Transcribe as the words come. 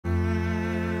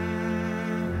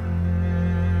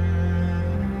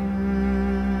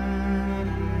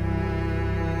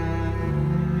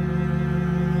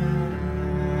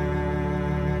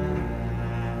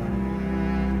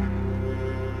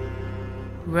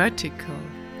vertical,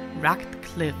 rugged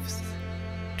cliffs,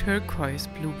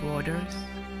 turquoise-blue waters,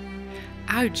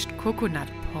 arched coconut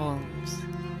palms,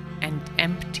 and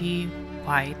empty,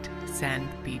 white sand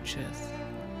beaches.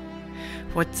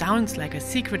 What sounds like a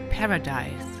secret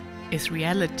paradise is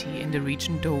reality in the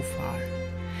region Dhofar,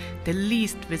 the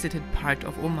least visited part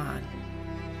of Oman.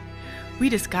 We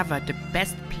discovered the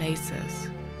best places,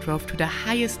 drove to the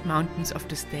highest mountains of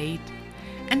the state,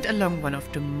 and along one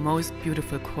of the most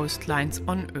beautiful coastlines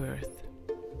on earth.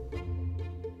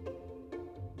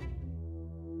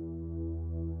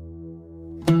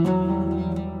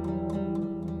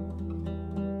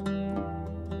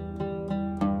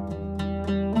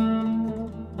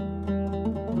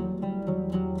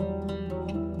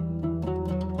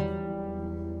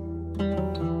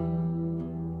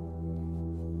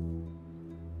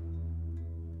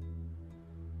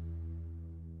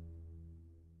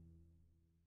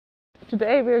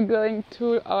 Today we're going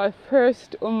to our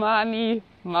first Omani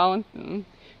mountain,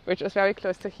 which is very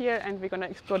close to here, and we're going to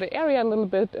explore the area a little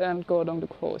bit and go along the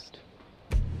coast.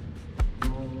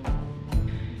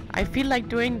 I feel like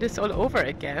doing this all over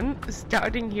again,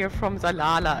 starting here from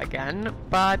Salalah again,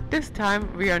 but this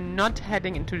time we are not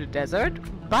heading into the desert,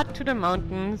 but to the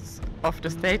mountains of the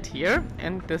state here,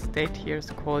 and the state here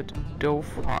is called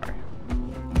Dhofar.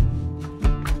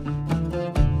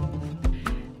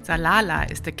 Salalah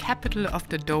is the capital of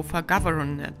the Dhofar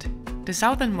Governorate, the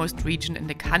southernmost region in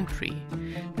the country,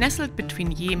 nestled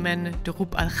between Yemen, the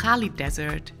Rub al-Khali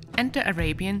Desert, and the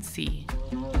Arabian Sea.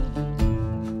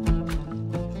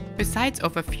 Besides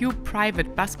of a few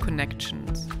private bus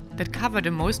connections that cover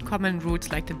the most common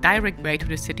routes like the direct way to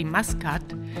the city Muscat,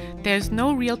 there is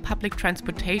no real public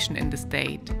transportation in the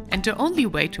state, and the only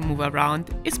way to move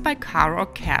around is by car or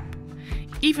cab,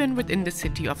 even within the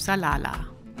city of Salalah.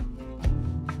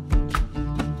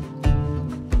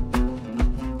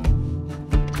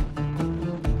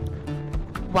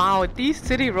 Wow, these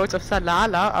city roads of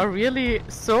Salalah are really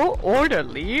so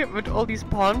orderly with all these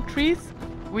palm trees.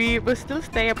 We will still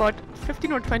stay about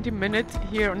 15 or 20 minutes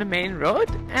here on the main road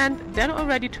and then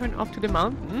already turn off to the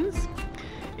mountains.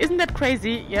 Isn't that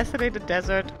crazy? Yesterday the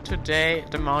desert, today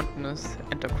the mountains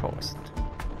and the coast.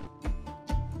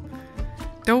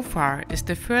 Dhofar is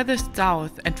the furthest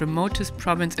south and remotest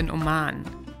province in Oman,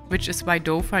 which is why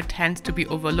Dhofar tends to be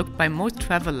overlooked by most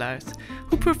travelers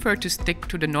who prefer to stick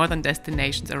to the northern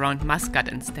destinations around Muscat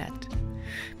instead.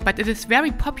 But it is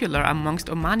very popular amongst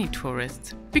Omani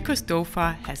tourists because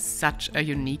Dhofar has such a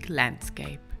unique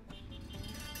landscape.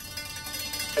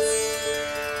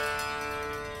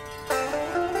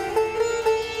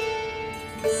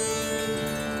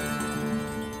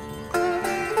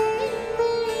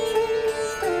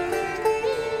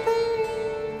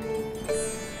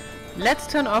 Let's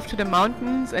turn off to the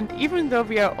mountains, and even though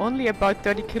we are only about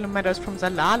 30 kilometers from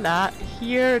Salalah,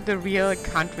 here the real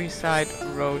countryside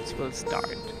roads will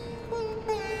start.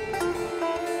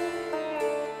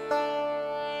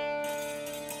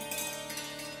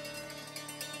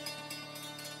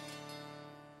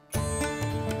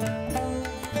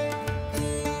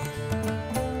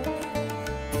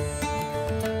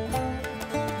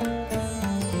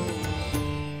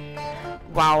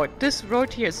 Wow, this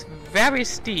road here is very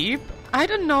steep. I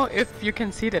don't know if you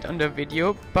can see that on the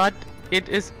video, but it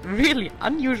is really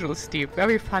unusual steep,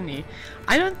 very funny.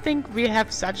 I don't think we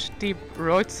have such steep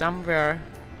roads somewhere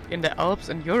in the Alps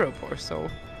in Europe or so.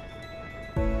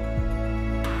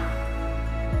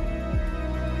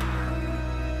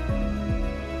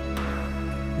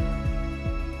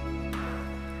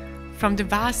 From the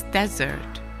vast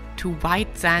desert to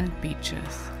white sand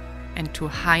beaches and to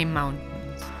high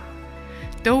mountains,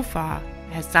 Dhofar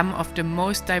has some of the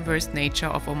most diverse nature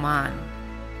of Oman,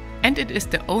 and it is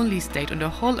the only state on the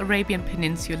whole Arabian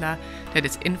Peninsula that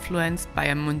is influenced by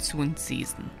a monsoon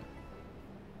season.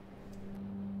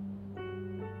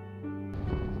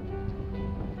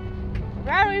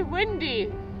 Very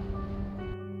windy!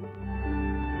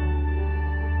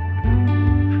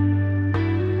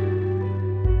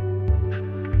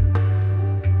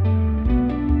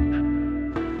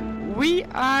 We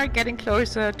are getting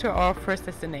closer to our first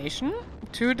destination,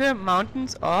 to the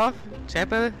mountains of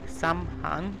Jabal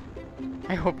Samhan.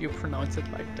 I hope you pronounce it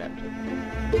like that.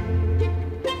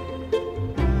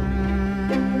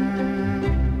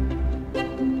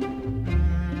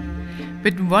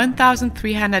 With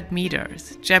 1,300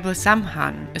 meters, Jabal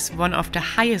Samhan is one of the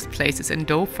highest places in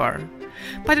Dhofar.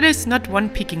 But it is not one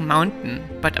peaking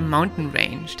mountain, but a mountain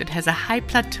range that has a high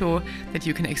plateau that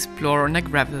you can explore on a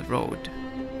gravel road.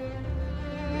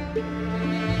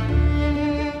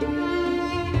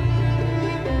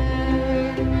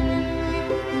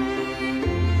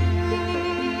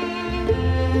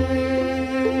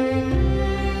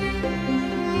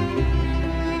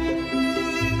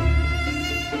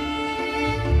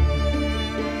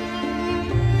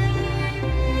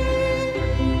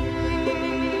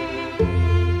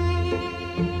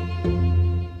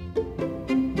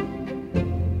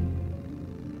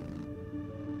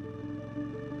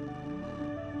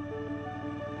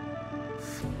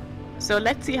 So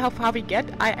let's see how far we get.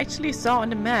 I actually saw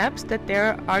on the maps that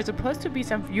there are supposed to be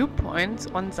some viewpoints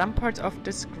on some parts of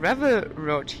this gravel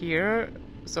road here.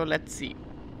 So let's see.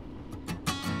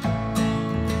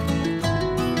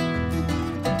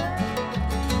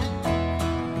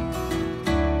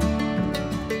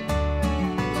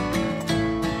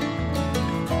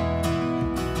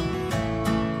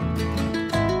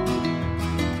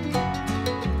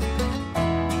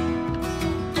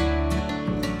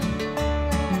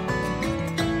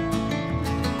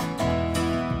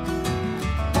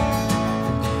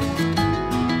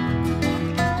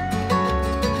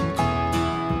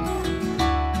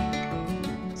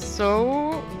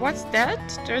 So, what's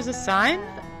that? There's a sign.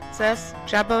 It says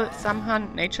Jabal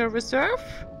Samhan Nature Reserve.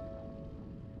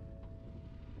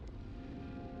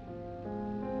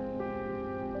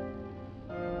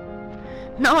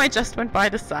 Now I just went by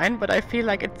the sign, but I feel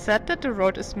like it said that the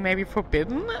road is maybe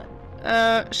forbidden.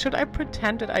 Should I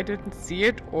pretend that I didn't see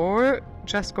it or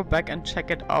just go back and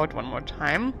check it out one more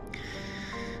time?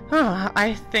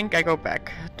 I think I go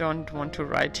back. Don't want to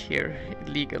ride here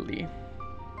illegally.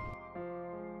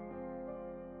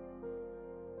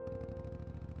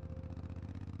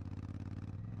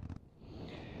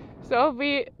 So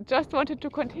we just wanted to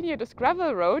continue this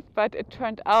gravel road, but it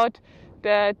turned out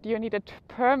that you need a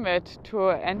permit to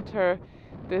enter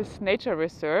this nature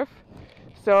reserve.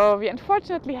 So we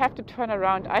unfortunately have to turn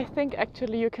around. I think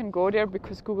actually you can go there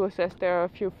because Google says there are a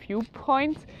few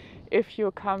viewpoints if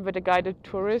you come with a guided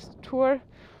tourist tour.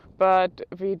 But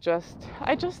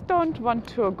I just don't want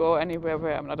to go anywhere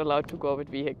where I'm not allowed to go with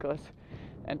vehicles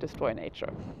and destroy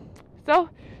nature. So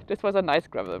this was a nice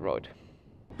gravel road.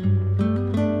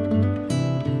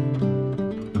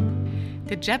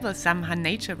 The Jabal Samhan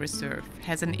Nature Reserve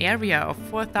has an area of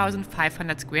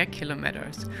 4,500 square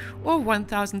kilometers or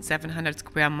 1,700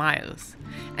 square miles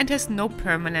and has no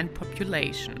permanent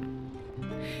population.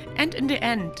 And in the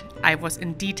end, I was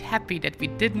indeed happy that we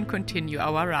didn't continue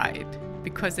our ride,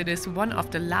 because it is one of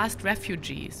the last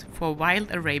refuges for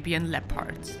wild Arabian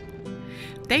leopards.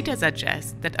 Data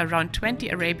suggests that around 20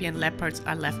 Arabian leopards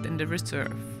are left in the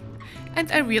reserve. And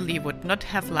I really would not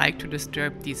have liked to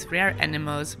disturb these rare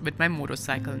animals with my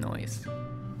motorcycle noise.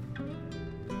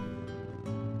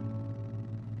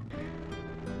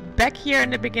 Back here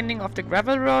in the beginning of the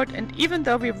gravel road, and even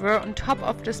though we were on top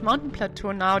of this mountain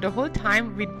plateau now the whole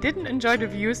time, we didn't enjoy the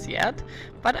views yet,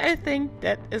 but I think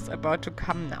that is about to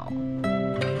come now.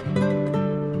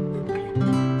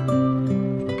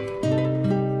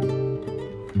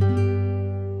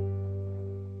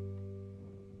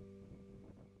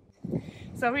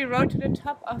 So we rode to the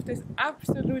top of this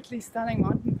absolutely stunning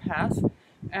mountain pass,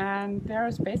 and there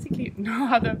is basically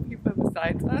no other people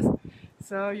besides us.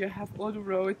 So you have all the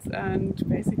roads and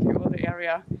basically all the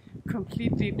area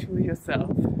completely to yourself,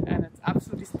 and it's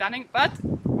absolutely stunning, but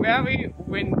very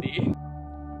windy.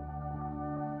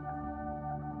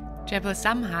 Jabal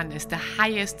Samhan is the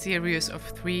highest series of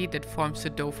 3 that forms the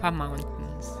Dhofar Mountains.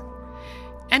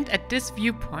 And at this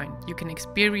viewpoint, you can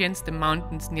experience the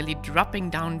mountains nearly dropping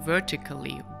down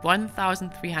vertically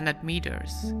 1,300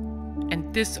 meters.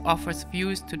 And this offers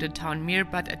views to the town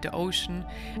Mirbad at the ocean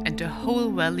and the whole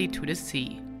valley to the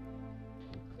sea.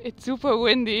 It's super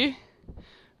windy,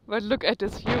 but look at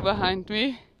this view behind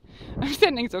me. I'm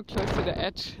standing so close to the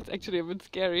edge. It's actually a bit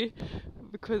scary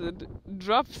because it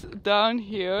drops down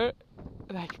here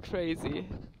like crazy.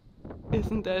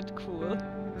 Isn't that cool?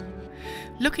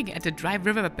 Looking at the dry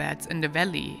riverbeds in the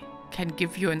valley can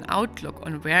give you an outlook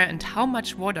on where and how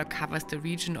much water covers the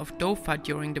region of Dhofar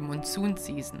during the monsoon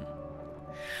season.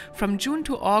 From June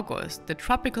to August, the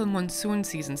tropical monsoon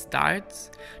season starts,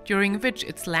 during which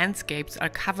its landscapes are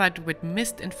covered with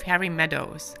mist and fairy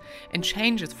meadows and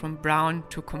changes from brown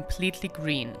to completely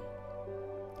green.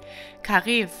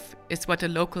 Kharif is what the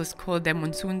locals call their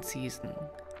monsoon season.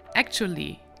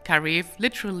 Actually, Kharif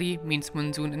literally means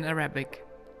monsoon in Arabic.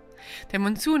 The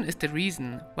monsoon is the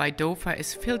reason why Dhofar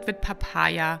is filled with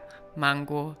papaya,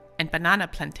 mango, and banana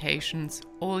plantations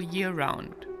all year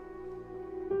round.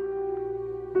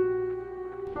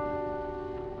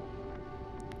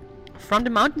 From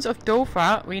the mountains of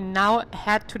Dhofar, we now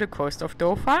head to the coast of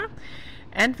Dhofar,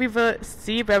 and we will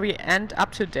see where we end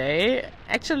up today.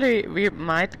 Actually, we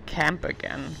might camp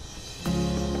again.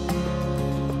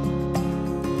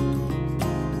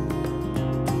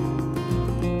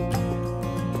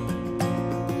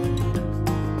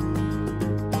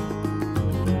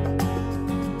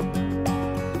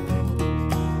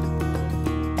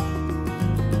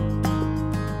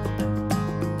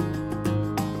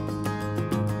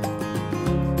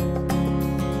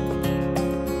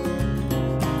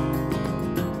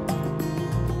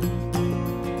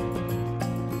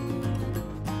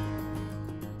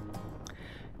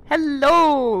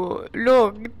 Hello!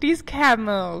 Look, these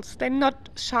camels. They're not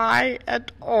shy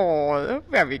at all.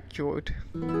 Very cute.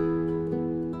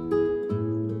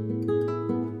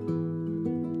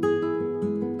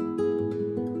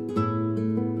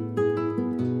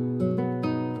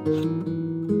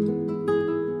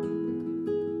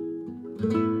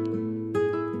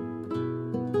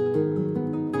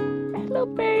 Hello,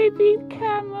 baby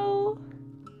camel.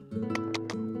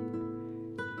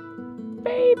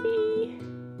 Baby.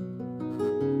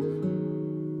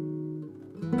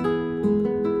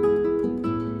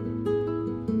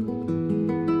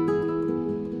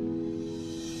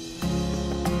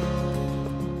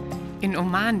 In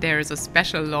Oman, there is a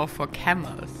special law for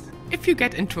camels. If you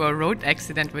get into a road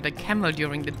accident with a camel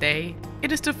during the day,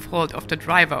 it is the fault of the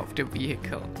driver of the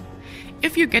vehicle.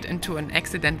 If you get into an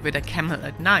accident with a camel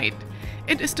at night,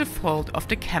 it is the fault of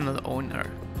the camel owner.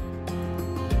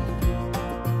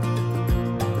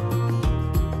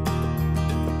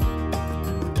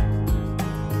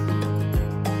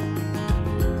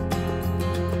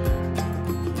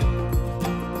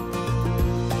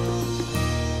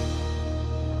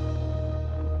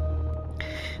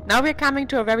 Now we're coming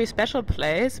to a very special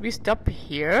place. We stop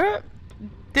here.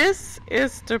 This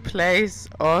is the place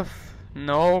of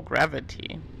no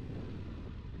gravity.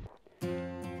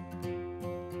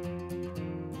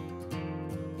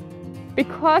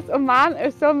 Because Oman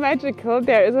is so magical,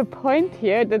 there is a point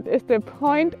here that is the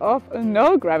point of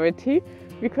no gravity,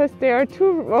 because there are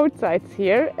two roadsides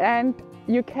here and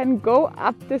you can go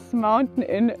up this mountain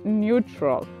in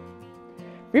neutral.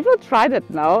 We will try that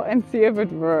now and see if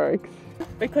it works.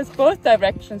 Because both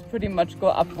directions pretty much go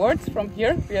upwards from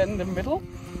here. We are in the middle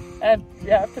and we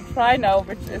have to try now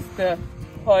which is the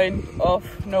point of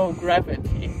no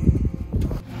gravity.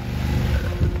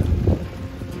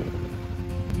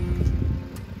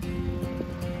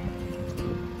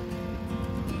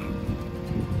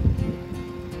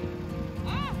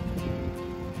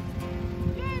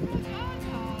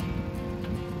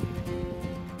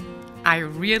 I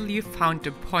really found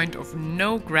the point of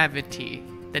no gravity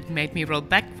that made me roll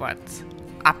backwards,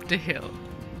 up the hill.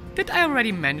 Did I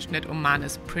already mention that Oman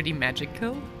is pretty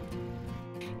magical?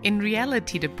 In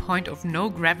reality, the point of no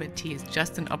gravity is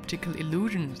just an optical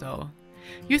illusion though.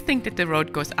 You think that the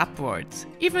road goes upwards,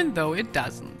 even though it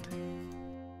doesn't.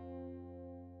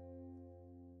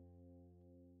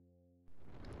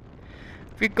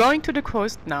 We're going to the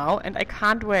coast now and I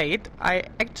can't wait. I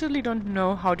actually don't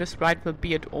know how this ride will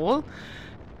be at all.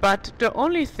 But the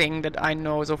only thing that I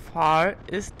know so far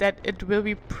is that it will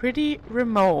be pretty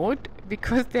remote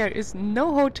because there is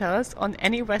no hotels on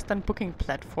any Western booking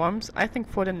platforms, I think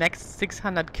for the next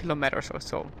 600 kilometers or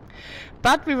so.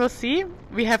 But we will see.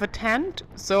 We have a tent,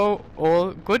 so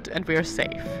all good and we are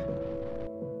safe.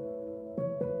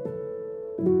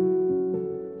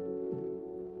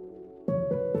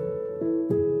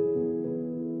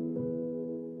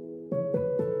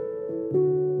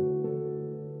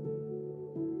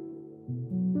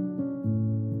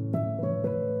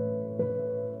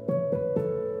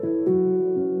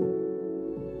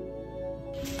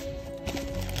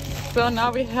 So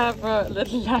now we have a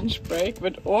little lunch break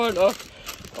with all of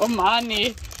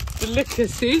Omani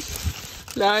delicacies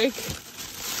like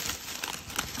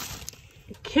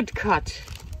Kit Kat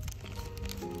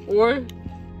or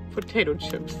potato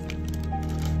chips.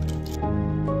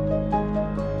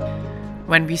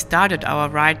 When we started our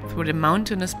ride through the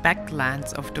mountainous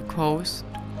backlands of the coast,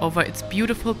 over its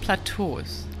beautiful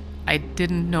plateaus, I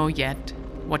didn't know yet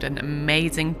what an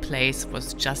amazing place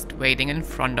was just waiting in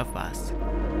front of us.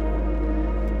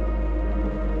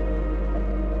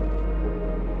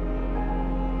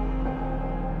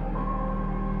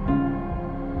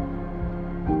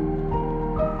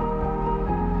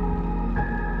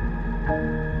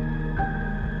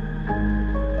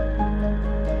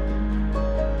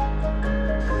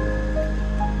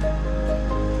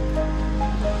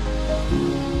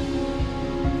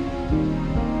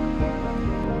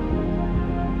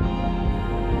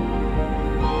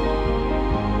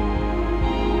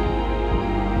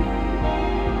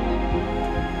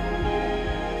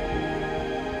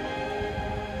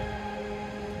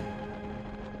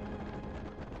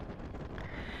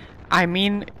 I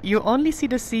mean, you only see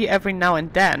the sea every now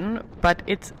and then, but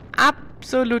it's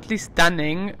absolutely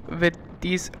stunning with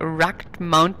these rugged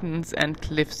mountains and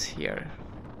cliffs here.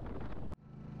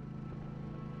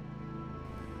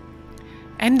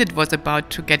 And it was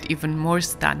about to get even more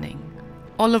stunning.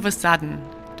 All of a sudden,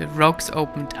 the rocks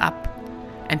opened up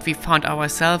and we found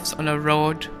ourselves on a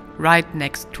road right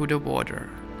next to the water.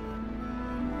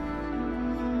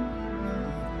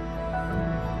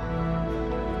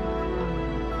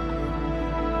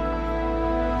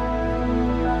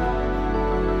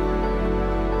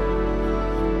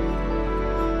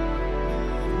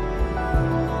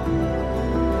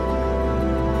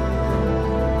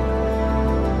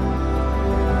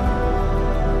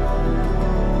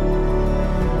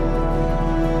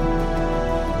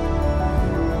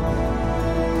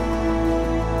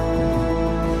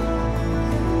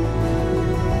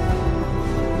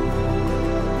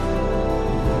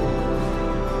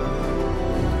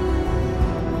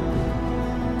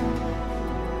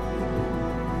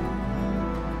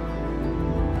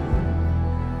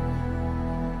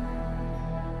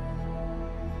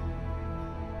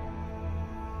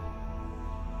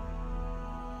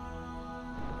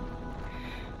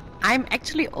 I'm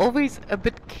actually always a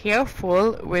bit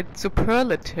careful with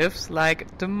superlatives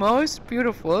like the most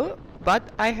beautiful, but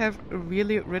I have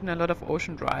really ridden a lot of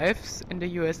ocean drives in the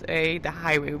USA, the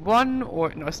Highway 1, or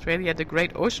in Australia, the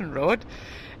Great Ocean Road.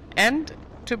 And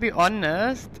to be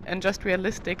honest and just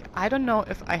realistic, I don't know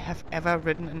if I have ever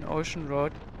ridden an ocean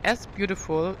road as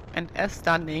beautiful and as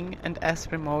stunning and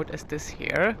as remote as this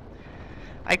here.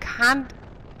 I can't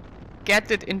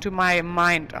get it into my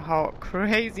mind how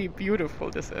crazy beautiful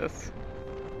this is.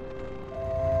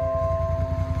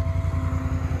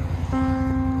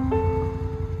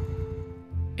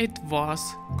 It was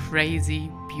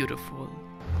crazy beautiful.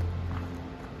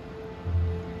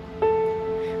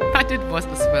 But it was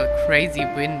as well crazy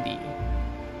windy.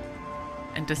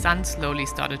 And the sun slowly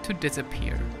started to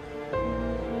disappear.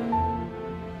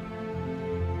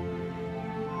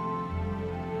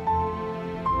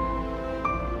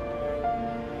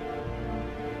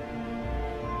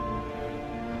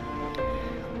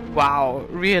 Wow,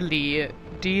 really,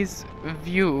 these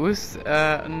views,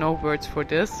 no words for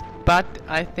this, but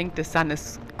I think the sun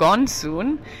is gone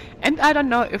soon, and I don't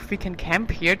know if we can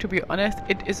camp here, to be honest.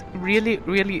 It is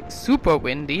really super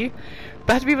windy,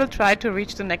 but we will try to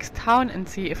reach the next town and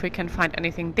see if we can find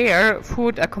anything there,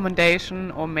 food,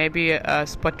 accommodation, or maybe a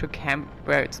spot to camp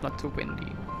where it's not too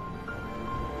windy.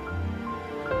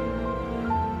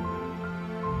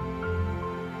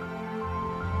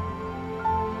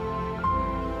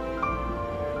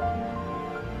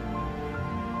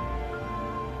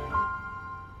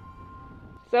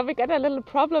 So we got a little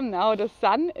problem now. The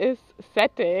sun is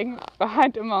setting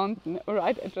behind a mountain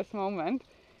right at this moment,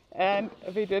 and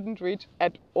we didn't reach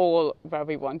at all where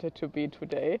we wanted to be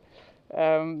today.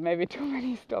 Maybe too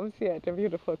many stops here at the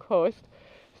beautiful coast.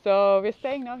 So we're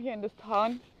staying now here in this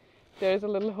town. There's a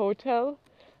little hotel,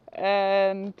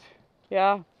 and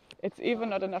yeah, it's even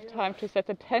not enough time to set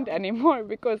a tent anymore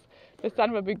because the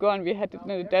sun will be gone. We had it in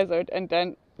the desert, and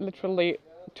then literally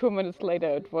 2 minutes later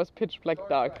it was pitch black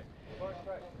dark.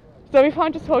 So we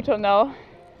found this hotel now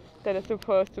that is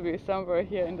supposed to be somewhere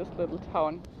here in this little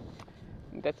town.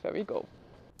 And that's where we go.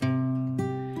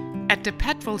 At the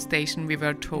petrol station we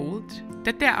were told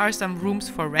that there are some rooms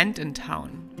for rent in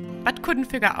town, but couldn't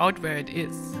figure out where it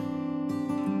is.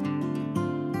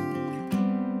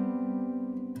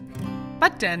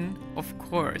 But then, of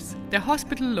course, the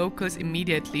hospital locals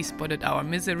immediately spotted our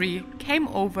misery, came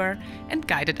over and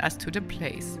guided us to the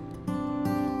place.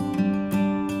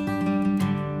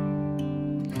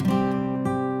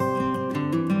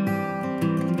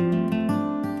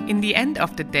 In the end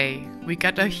of the day, we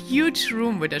got a huge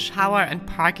room with a shower and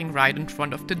parking right in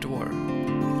front of the door.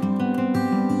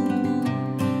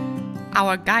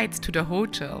 Our guides to the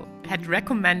hotel had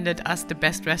recommended us the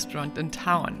best restaurant in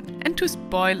town, and to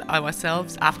spoil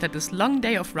ourselves after this long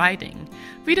day of riding,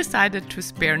 we decided to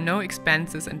spare no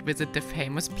expenses and visit the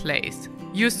famous place,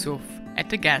 Yusuf, at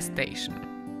the gas station.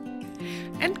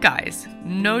 And guys,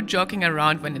 no joking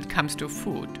around when it comes to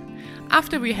food.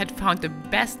 After we had found the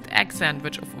best egg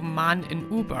sandwich of Oman in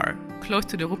Ubar, close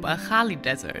to the Rub al Khali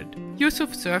desert,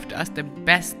 Yusuf served us the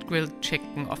best grilled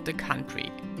chicken of the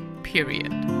country. Period.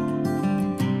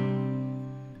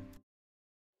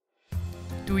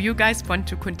 Do you guys want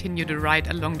to continue the ride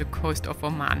along the coast of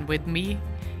Oman with me?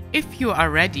 If you are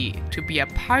ready to be a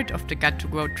part of the Got to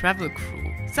Grow travel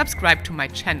crew, subscribe to my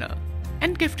channel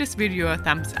and give this video a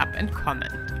thumbs up and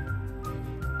comment.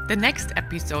 The next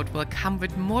episode will come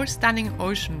with more stunning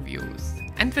ocean views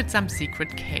and with some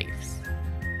secret caves.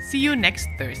 See you next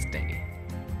Thursday.